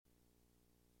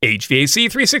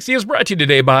HVAC 360 is brought to you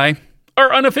today by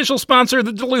our unofficial sponsor,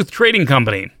 the Duluth Trading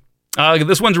Company.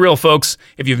 This one's real, folks.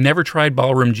 If you've never tried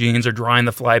ballroom jeans or drying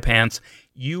the fly pants,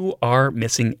 you are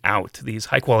missing out. These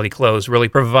high-quality clothes really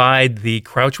provide the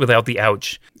crouch without the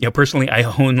ouch. Personally, I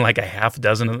own like a half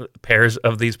dozen pairs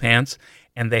of these pants,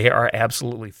 and they are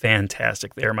absolutely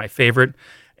fantastic. They're my favorite,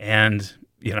 and,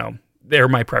 they're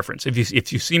my preference.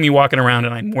 If you see me walking around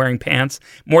and I'm wearing pants,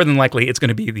 more than likely it's going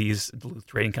to be these Duluth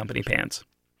Trading Company pants.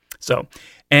 So,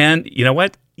 and you know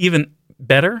what? Even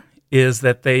better is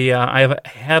that I have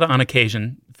had on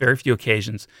occasion, very few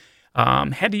occasions,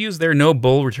 had to use their no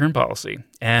bull return policy.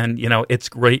 And, it's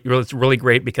great. It's really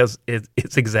great because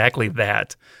it's exactly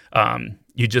that.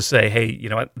 You just say, hey, you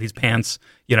know what? These pants,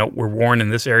 were worn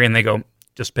in this area, and they go,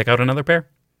 just pick out another pair.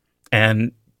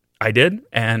 And I did,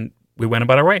 and we went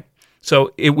about our way.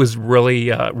 So it was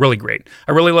really, really great.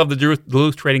 I really love the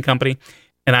Duluth Trading Company,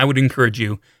 and I would encourage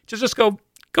you to just go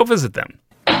visit them.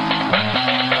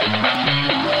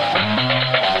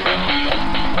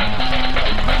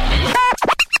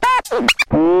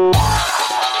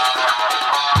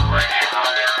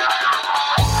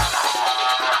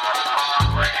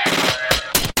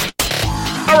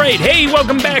 All right, hey,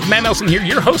 welcome back. Matt Nelson here,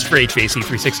 your host for HVAC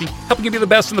 360, helping give you the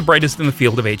best and the brightest in the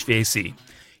field of HVAC.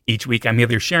 Each week, I'm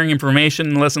either sharing information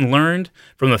and lesson learned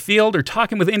from the field or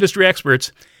talking with industry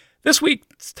experts. This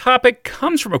week's topic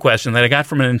comes from a question that I got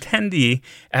from an attendee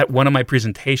at one of my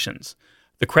presentations.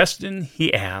 The question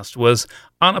he asked was,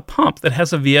 on a pump that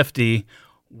has a VFD,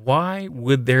 why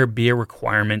would there be a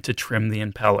requirement to trim the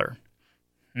impeller?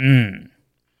 That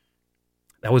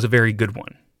was a very good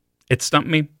one. It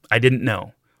stumped me. I didn't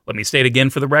know. Let me state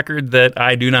again for the record that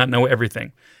I do not know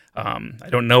everything. I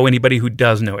don't know anybody who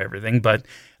does know everything, but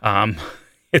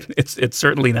it's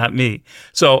certainly not me.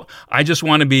 So I just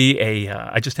want to be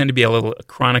I just tend to be a little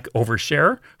chronic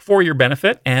oversharer for your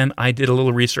benefit, and I did a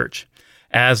little research.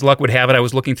 As luck would have it, I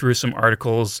was looking through some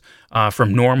articles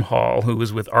from Norm Hall, who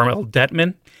was with R.L.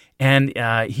 Detman, and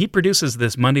he produces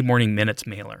this Monday Morning Minutes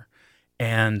mailer.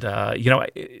 And,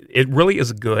 it really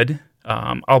is good.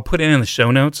 I'll put it in the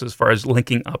show notes as far as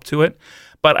linking up to it.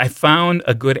 But I found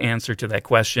a good answer to that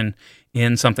question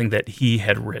in something that he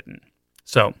had written.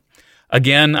 So,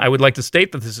 again, I would like to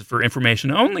state that this is for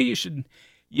information only.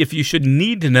 If you should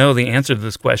need to know the answer to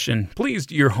this question, please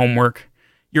do your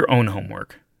own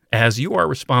homework, as you are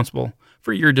responsible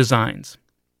for your designs.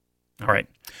 All right.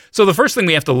 So the first thing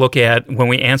we have to look at when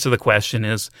we answer the question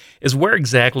is where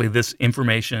exactly this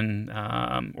information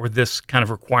or this kind of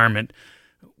requirement,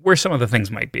 where some of the things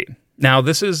might be. Now,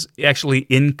 this is actually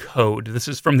in code. This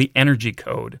is from the Energy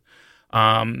Code.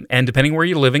 And depending where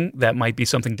you're living, that might be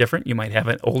something different. You might have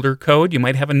an older code. You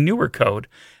might have a newer code.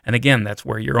 And again, that's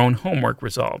where your own homework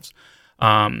resolves.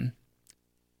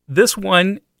 This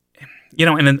one,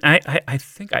 and I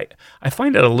think I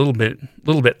find it a little bit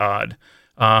odd.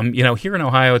 Here in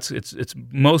Ohio, it's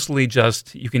mostly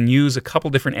just you can use a couple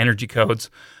different energy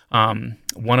codes.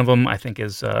 One of them, I think,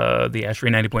 is the ASHRAE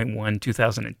 90.1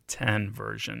 2010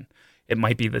 version. It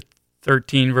might be the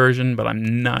 13 version, but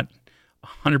I'm not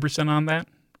 100% on that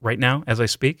right now as I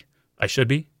speak. I should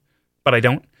be, but I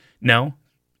don't know.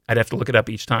 I'd have to look it up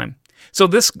each time. So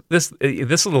this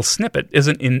little snippet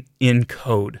isn't in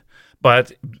code,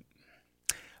 but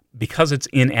because it's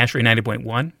in ASHRAE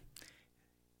 90.1,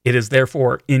 it is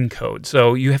therefore in code.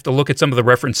 So you have to look at some of the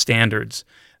reference standards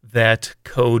that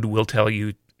code will tell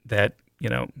you that,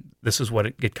 this is what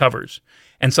it covers.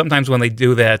 And sometimes when they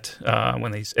do that,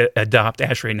 when they adopt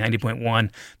ASHRAE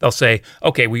 90.1, they'll say,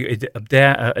 okay, we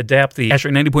adapt the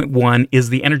ASHRAE 90.1 is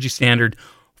the energy standard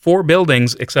for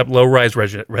buildings except low-rise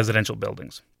residential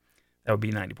buildings. That would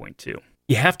be 90.2.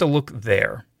 You have to look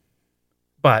there.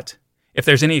 But if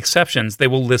there's any exceptions, they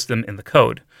will list them in the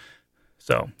code.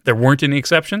 So there weren't any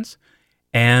exceptions.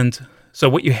 And so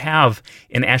what you have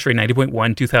in ASHRAE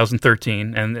 90.1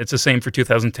 2013, and it's the same for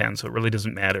 2010, so it really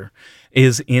doesn't matter,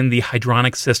 is in the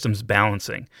hydronic systems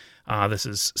balancing. This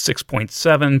is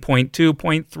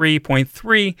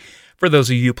 6.7.2.3.3 for those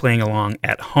of you playing along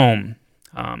at home.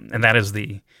 And that is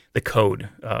the code,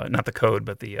 not the code,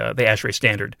 but the ASHRAE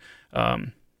standard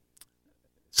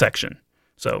section.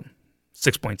 So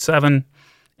 6.7.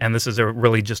 And this is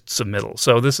really just submittal.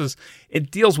 So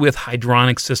it deals with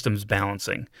hydronic systems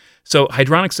balancing. So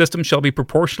hydronic systems shall be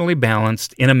proportionally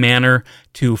balanced in a manner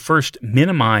to first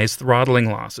minimize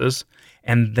throttling losses,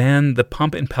 and then the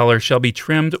pump impeller shall be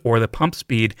trimmed or the pump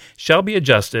speed shall be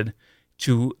adjusted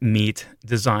to meet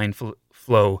design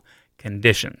flow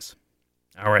conditions.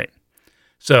 All right.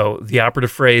 So the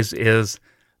operative phrase is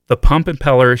the pump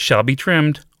impeller shall be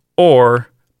trimmed or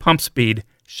pump speed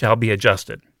shall be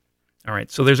adjusted. All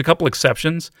right, so there's a couple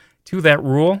exceptions to that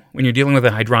rule when you're dealing with a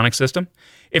hydronic system.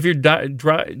 If you're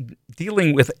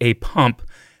dealing with a pump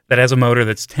that has a motor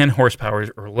that's 10 horsepower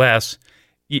or less,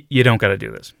 you don't got to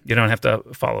do this. You don't have to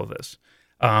follow this.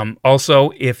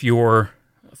 Also, if your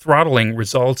throttling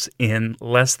results in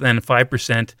less than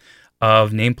 5%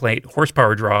 of nameplate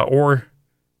horsepower draw or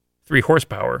 3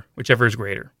 horsepower, whichever is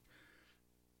greater.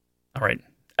 All right.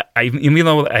 Even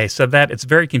though I said that, it's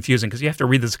very confusing because you have to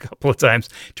read this a couple of times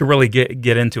to really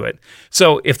get into it.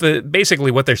 So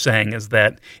basically what they're saying is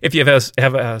that if you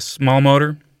have a small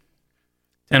motor,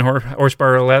 10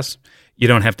 horsepower or less, you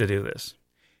don't have to do this.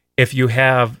 If you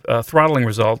have throttling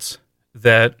results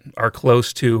that are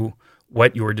close to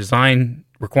what your design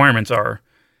requirements are,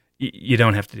 you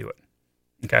don't have to do it.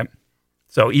 Okay?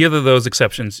 So either of those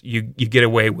exceptions, you get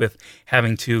away with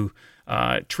having to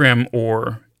trim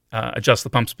or adjust the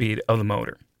pump speed of the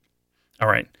motor. All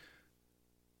right.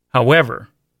 However,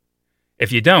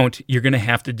 if you don't, you're going to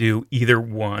have to do either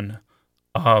one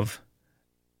of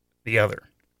the other.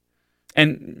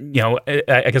 And,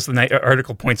 I guess the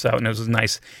article points out, and it was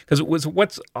nice, because it was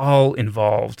what's all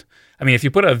involved. I mean, if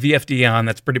you put a VFD on,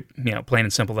 that's pretty, plain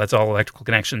and simple. That's all electrical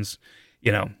connections,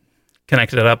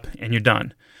 connect it up, and you're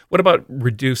done. What about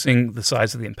reducing the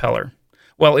size of the impeller?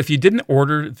 Well, if you didn't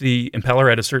order the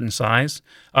impeller at a certain size,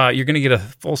 you're going to get a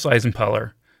full-size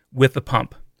impeller with the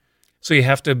pump. So you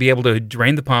have to be able to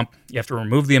drain the pump. You have to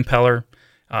remove the impeller,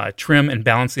 trim and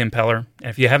balance the impeller. And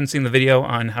if you haven't seen the video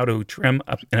on how to trim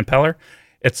an impeller,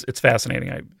 it's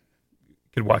fascinating. I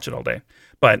could watch it all day.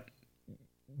 But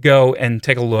go and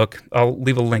take a look. I'll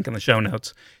leave a link in the show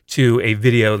notes to a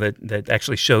video that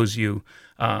actually shows you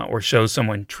or shows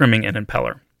someone trimming an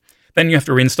impeller. Then you have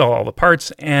to reinstall all the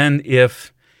parts, and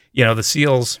if the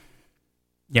seals,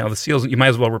 you might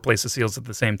as well replace the seals at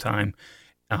the same time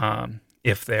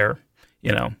if they're,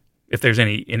 if there's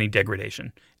any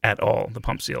degradation at all, the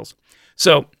pump seals.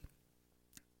 So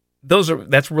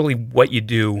that's really what you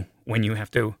do when you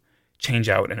have to change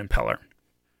out an impeller.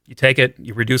 You take it,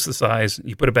 you reduce the size,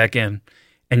 you put it back in,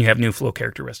 and you have new flow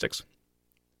characteristics.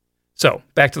 So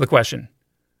back to the question.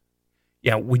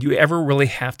 Would you ever really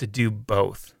have to do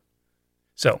both?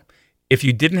 So, if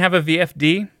you didn't have a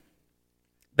VFD,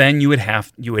 then you would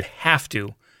have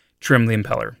to trim the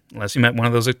impeller, unless you met one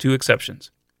of those 2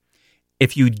 exceptions.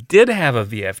 If you did have a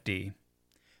VFD,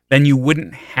 then you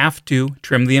wouldn't have to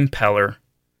trim the impeller,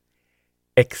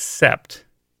 except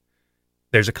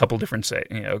there's a couple different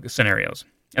scenarios,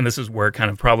 and this is where it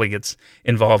kind of probably gets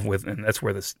involved with, and that's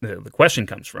where the question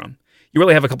comes from. You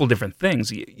really have a couple different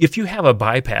things. If you have a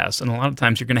bypass, and a lot of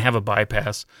times you're going to have a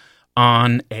bypass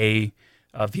on a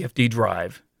VFD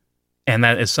drive, and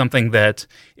that is something that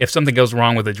if something goes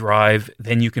wrong with the drive,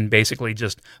 then you can basically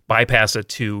just bypass it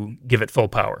to give it full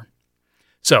power.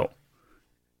 So,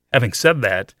 having said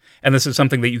that, and this is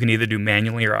something that you can either do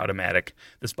manually or automatic,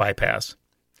 this bypass.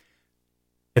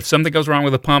 If something goes wrong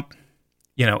with the pump,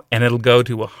 and it'll go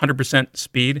to 100%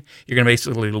 speed, you're going to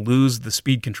basically lose the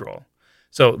speed control.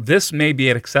 So this may be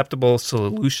an acceptable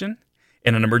solution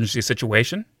in an emergency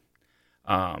situation.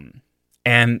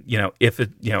 And, if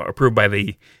it, approved by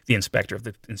the inspector, if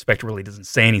the inspector really doesn't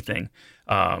say anything,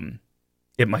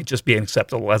 it might just be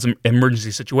acceptable as an emergency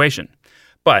situation.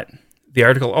 But the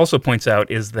article also points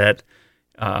out is that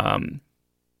the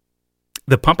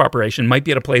pump operation might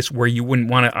be at a place where you wouldn't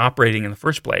want it operating in the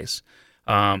first place.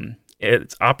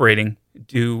 It's operating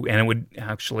and it would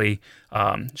actually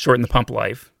shorten the pump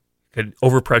life, could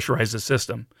overpressurize the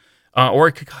system, or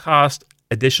it could cost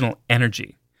additional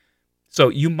energy. So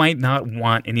you might not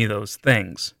want any of those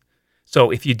things.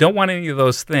 So if you don't want any of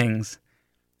those things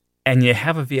and you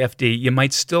have a VFD, you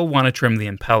might still want to trim the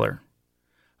impeller.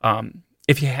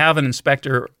 If you have an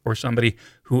inspector or somebody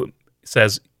who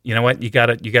says, you know what, you got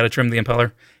to trim the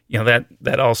impeller,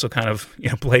 that also kind of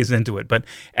plays into it. But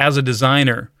as a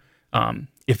designer,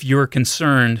 if you're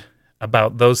concerned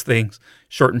about those things,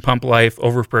 shorten pump life,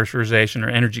 overpressurization, or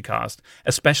energy cost,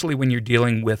 especially when you're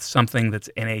dealing with something that's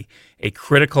in a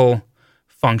critical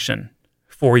function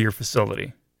for your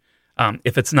facility.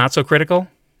 If it's not so critical,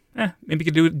 maybe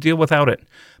you could deal without it.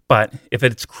 But if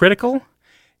it's critical,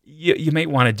 you may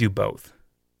want to do both.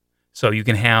 So you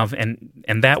can have, and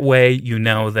that way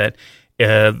that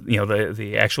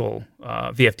the actual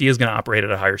VFD is going to operate at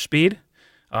a higher speed.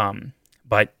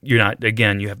 But you're not,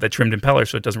 again, you have the trimmed impeller,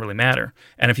 so it doesn't really matter.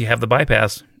 And if you have the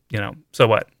bypass, so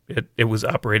what? It was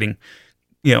operating,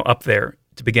 up there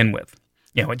to begin with.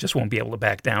 It just won't be able to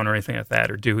back down or anything like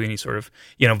that or do any sort of,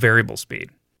 variable speed.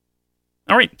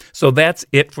 All right, so that's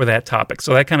it for that topic.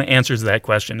 So that kind of answers that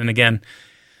question. And again,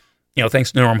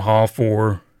 thanks to Norm Hall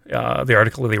for the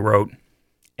article that they wrote.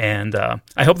 And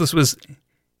I hope this was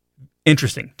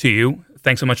interesting to you.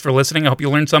 Thanks so much for listening. I hope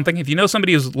you learned something. If you know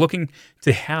somebody who's looking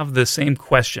to have the same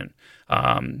question,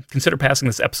 consider passing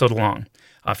this episode along.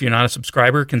 If you're not a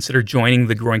subscriber, consider joining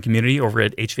the growing community over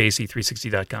at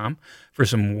HVAC360.com for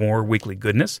some more weekly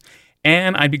goodness.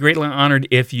 And I'd be greatly honored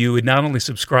if you would not only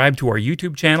subscribe to our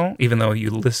YouTube channel, even though you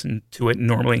listen to it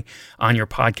normally on your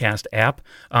podcast app.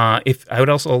 If I would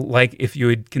also like if you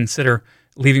would consider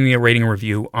leaving me a rating and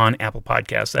review on Apple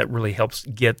Podcasts. That really helps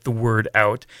get the word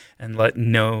out and let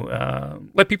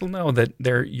people know that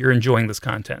you're enjoying this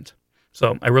content.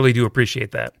 So I really do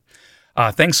appreciate that.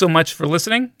 Thanks so much for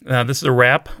listening. This is a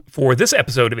wrap for this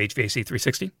episode of HVAC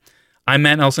 360. I'm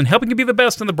Matt Nelson, helping you be the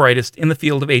best and the brightest in the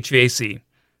field of HVAC.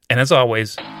 And as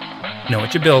always, know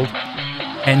what you build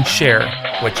and share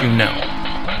what you know.